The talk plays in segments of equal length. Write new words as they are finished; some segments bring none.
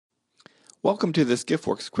Welcome to this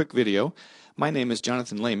GiftWorks quick video. My name is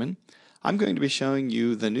Jonathan Lehman. I'm going to be showing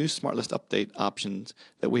you the new SmartList Update options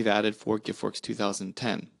that we've added for GiftWorks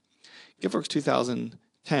 2010. GiftWorks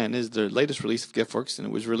 2010 is the latest release of GiftWorks, and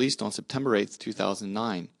it was released on September 8th,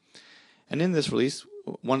 2009. And in this release,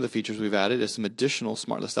 one of the features we've added is some additional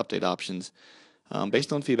SmartList Update options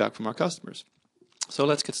based on feedback from our customers. So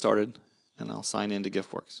let's get started, and I'll sign into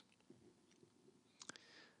GiftWorks.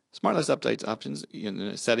 SmartList Updates options in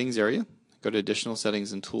the settings area. Go to additional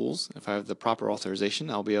settings and tools. If I have the proper authorization,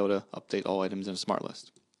 I'll be able to update all items in a SmartList.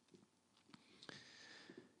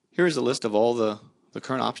 Here is a list of all the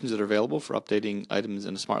current options that are available for updating items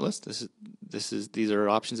in a SmartList. These are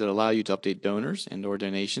options that allow you to update donors and or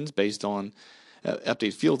donations based on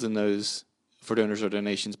update fields in those for donors or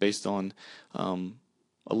donations based on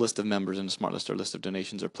a list of members in a SmartList or a list of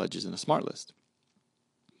donations or pledges in a SmartList.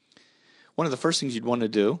 One of the first things you'd want to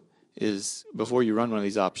do is, before you run one of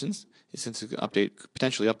these options, is since you can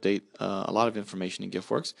potentially update a lot of information in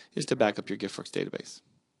GiftWorks, is to back up your GiftWorks database.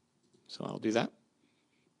 So I'll do that.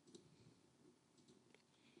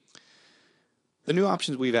 The new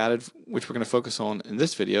options we've added, which we're going to focus on in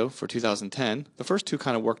this video for 2010, the first two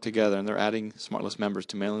kind of work together, and they're adding SmartList members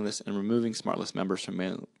to mailing lists and removing SmartList members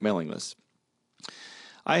from mailing lists.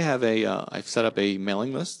 I've set up a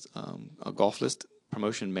mailing list, a golf list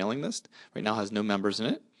promotion mailing list. Right now it has no members in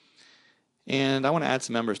it. And I want to add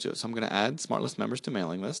some members to it. So I'm going to add SmartList members to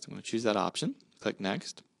mailing list. I'm going to choose that option, click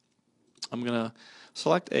Next. I'm going to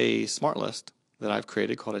select a SmartList that I've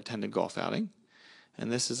created called Attended Golf Outing.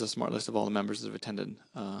 And this is a SmartList of all the members that have attended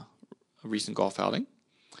a recent golf outing.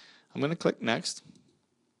 I'm going to click Next.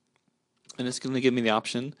 And it's going to give me the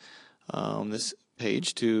option on this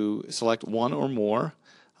page to select one or more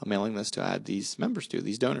a mailing list to add these members to,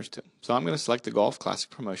 these donors to. So I'm going to select the Golf Classic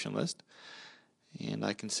Promotion List. And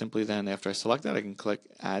I can simply then, after I select that, I can click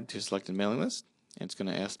Add to Selected Mailing List. And it's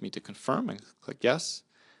going to ask me to confirm. I click Yes.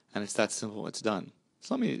 And it's that simple. It's done.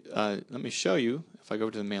 So let me show you. If I go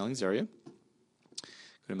to the Mailings area,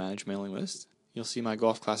 go to Manage Mailing List, you'll see my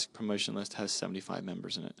Golf Classic Promotion List has 75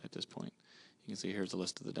 members in it at this point. You can see here's the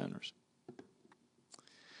list of the donors.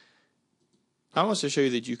 I want to show you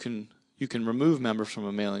that you can remove members from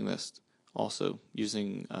a mailing list also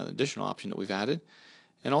using an additional option that we've added,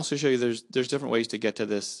 and also show you there's different ways to get to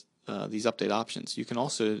these update options. You can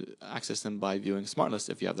also access them by viewing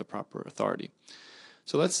SmartList if you have the proper authority.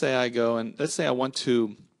 So let's say I want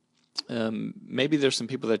to maybe there's some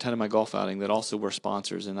people that attended my golf outing that also were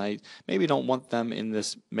sponsors, and I maybe don't want them in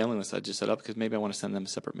this mailing list I just set up because maybe I want to send them a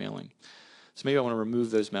separate mailing. So maybe I want to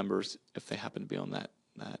remove those members if they happen to be on that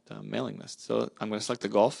mailing list. So I'm going to select the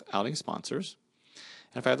golf outing sponsors,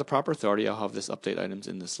 and if I have the proper authority, I'll have this update items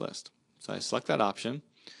in this list. So I select that option,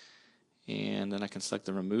 and then I can select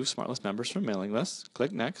the remove SmartList members from mailing list.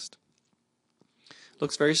 Click Next.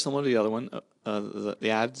 Looks very similar to the other one, the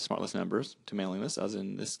add SmartList members to mailing list. As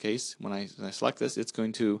in this case, when I select this, it's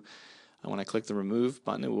going to, when I click the remove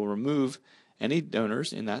button, it will remove any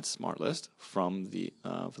donors in that SmartList from the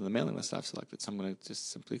mailing list I've selected. So I'm going to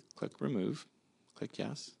just simply click remove. Click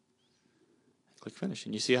Yes, click Finish.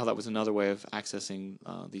 And you see how that was another way of accessing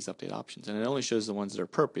these update options. And it only shows the ones that are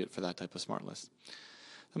appropriate for that type of smart list.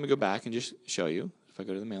 Let me go back and just show you. If I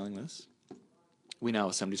go to the mailing list, we now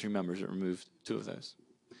have 73 members that removed 2 of those.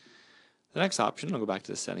 The next option, I'll go back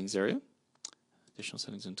to the settings area, additional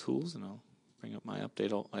settings and tools, and I'll bring up my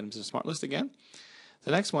update all items in smart list again.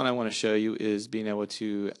 The next one I want to show you is being able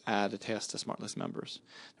to add a task to SmartList members.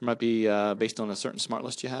 There might be, based on a certain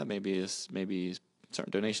SmartList you have, maybe certain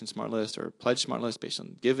donation SmartList or pledge SmartList based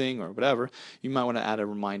on giving or whatever, you might want to add a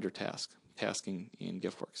reminder tasking in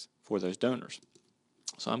GiftWorks for those donors.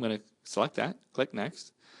 So I'm going to select that, click Next.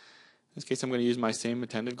 In this case, I'm going to use my same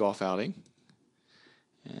attended golf outing,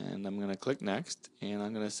 and I'm going to click Next, and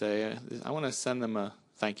I'm going to say I want to send them a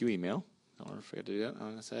thank you email. I don't want to forget to do that. I'm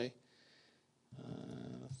going to say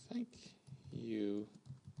thank you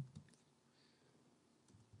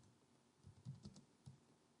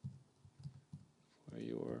for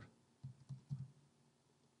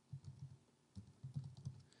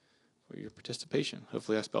your participation.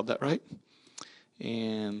 Hopefully I spelled that right.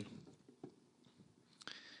 And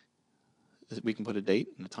we can put a date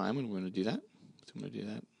and a time when we're going to do that. So I'm going to do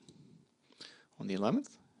that on the 11th.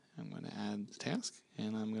 I'm going to add the task,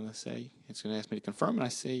 and I'm going to say, it's going to ask me to confirm, and I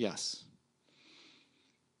say yes.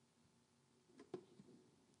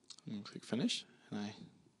 I'm going to click Finish, and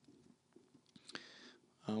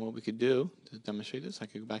what we could do to demonstrate this, I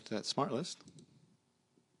could go back to that SmartList,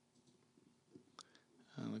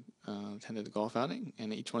 attended the golf outing,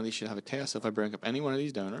 and each one of these should have a task. So if I bring up any one of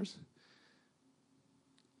these donors,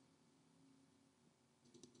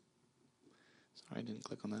 I didn't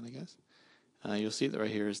click on that, I guess. You'll see that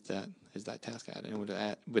right here is that task added, and it would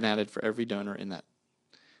have been added for every donor in that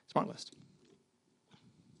smart list.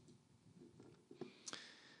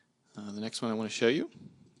 The next one I want to show you,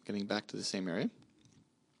 getting back to the same area,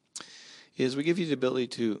 is we give you the ability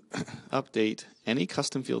to update any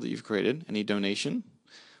custom field that you've created, any donation,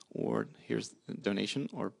 or here's donation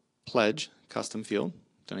or pledge custom field,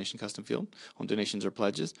 donation custom field on donations or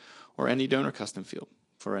pledges, or any donor custom field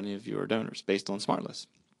for any of your donors based on SmartList.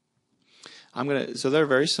 So they're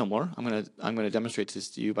very similar. I'm gonna demonstrate this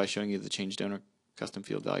to you by showing you the change donor custom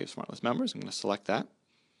field value of SmartList members. I'm going to select that.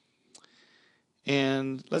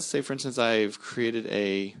 And let's say, for instance, I've created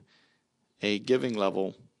a giving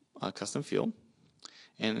level custom field,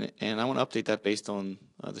 and I want to update that based on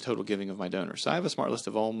the total giving of my donors. So I have a smart list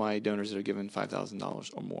of all my donors that are given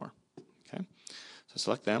 $5,000 or more. Okay, so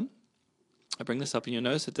select them. I bring this up, and you'll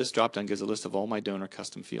notice that this dropdown gives a list of all my donor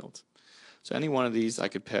custom fields. So any one of these I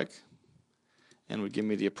could pick, and would give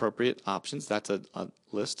me the appropriate options. That's a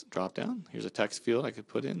list dropdown. Here's a text field I could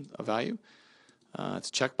put in a value. It's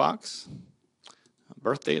a checkbox.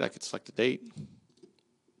 Birth date, I could select a date,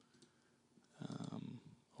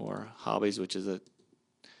 or hobbies, which is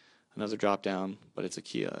another drop down, but it's a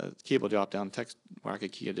keyable drop down text where I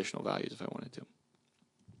could key additional values if I wanted to.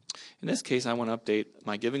 In this case, I want to update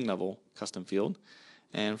my giving level custom field,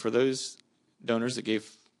 and for those donors that gave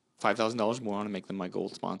 $5,000 more, I want to make them my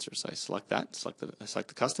gold sponsor. So I select that, select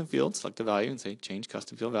the custom field, select the value, and say change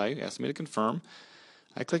custom field value. It asks me to confirm.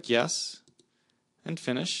 I click yes and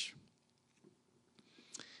finish.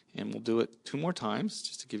 And we'll do it 2 more times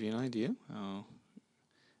just to give you an idea. Now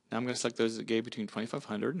I'm going to select those that gave between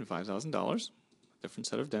 $2,500 and $5,000, different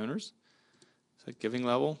set of donors. Select giving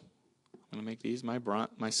level. I'm going to make these my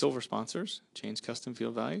silver sponsors. Change custom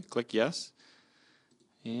field value. Click yes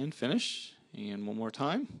and finish. And 1 more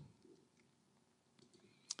time.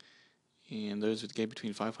 And those that gave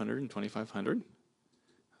between $500 and $2,500.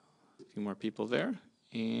 A few more people there.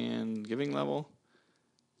 And giving level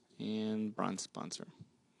and bronze sponsor.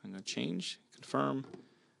 I'm going to change, confirm,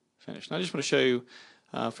 finish. Now I just want to show you,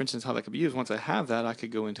 for instance, how that could be used. Once I have that, I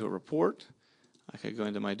could go into a report. I could go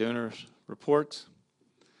into my donor report,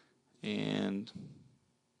 and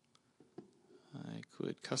I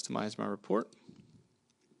could customize my report.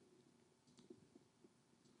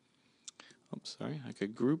 Oops, sorry. I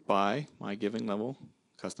could group by my giving level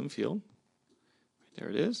custom field. There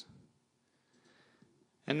it is.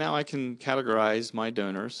 And now I can categorize my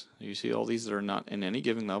donors. You see all these that are not in any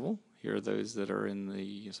giving level. Here are those that are in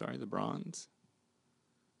the bronze,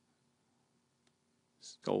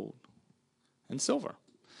 gold, and silver.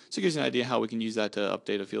 So it gives you an idea how we can use that to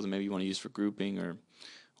update a field that maybe you want to use for grouping or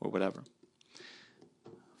whatever.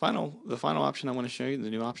 The final option I want to show you,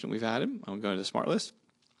 the new option we've added, I'm going to the SmartList.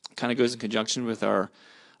 Kind of goes in conjunction with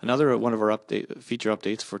another one of our feature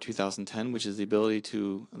updates for 2010, which is the ability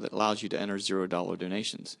that allows you to enter $0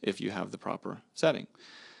 donations if you have the proper setting.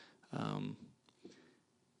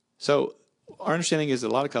 So our understanding is that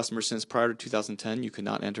a lot of customers, since prior to 2010, you could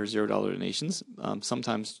not enter $0 donations.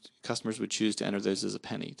 Sometimes customers would choose to enter those as a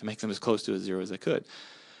penny to make them as close to a zero as they could.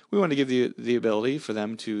 We want to give the ability for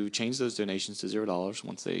them to change those donations to $0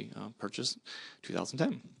 once they purchase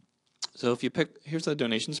 2010. So if you here's a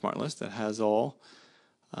donation smart list that has all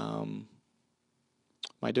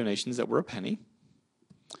my donations that were a penny.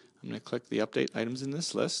 I'm going to click the update items in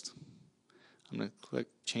this list. I'm going to click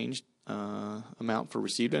change amount for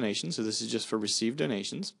received donations. So this is just for received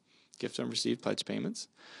donations, gift and received pledge payments.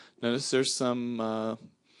 Notice there's some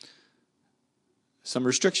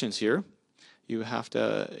restrictions here. You have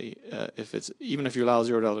to, even if you allow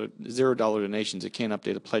 $0 donations, it can't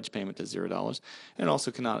update a pledge payment to $0, and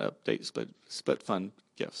also cannot update split fund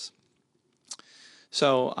gifts.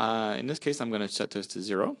 So in this case, I'm going to set those to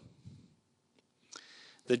 0.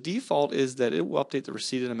 The default is that it will update the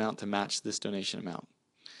receipted amount to match this donation amount,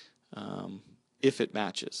 if it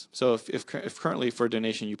matches. So if currently for a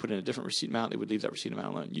donation you put in a different receipt amount, it would leave that receipt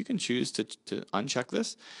amount alone. You can choose to uncheck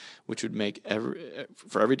this, which would make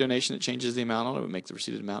for every donation that changes the amount on it, it would make the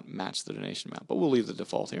receipted amount match the donation amount. But we'll leave the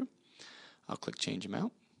default here. I'll click change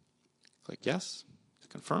amount, click yes to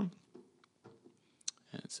confirm,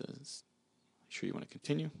 and it says sure you want to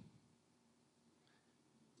continue,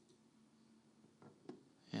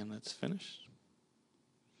 and let's finish.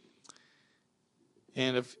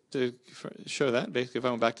 And to show that, basically if I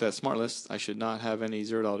went back to that smart list, I should not have any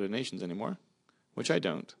 $0 donations anymore, which I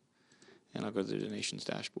don't. And I'll go to the donations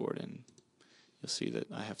dashboard, and you'll see that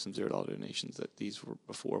I have some $0 donations that these were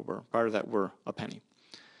prior to that were a penny.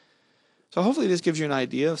 So hopefully this gives you an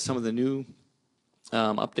idea of some of the new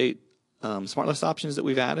update SmartList options that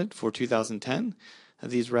we've added for 2010.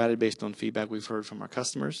 These were added based on feedback we've heard from our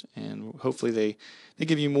customers, and hopefully they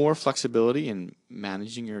give you more flexibility in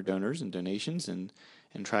managing your donors and donations and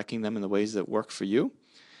tracking them in the ways that work for you.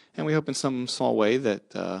 And we hope in some small way that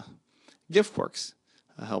GiftWorks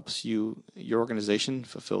helps your organization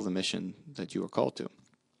fulfill the mission that you are called to.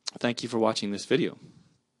 Thank you for watching this video.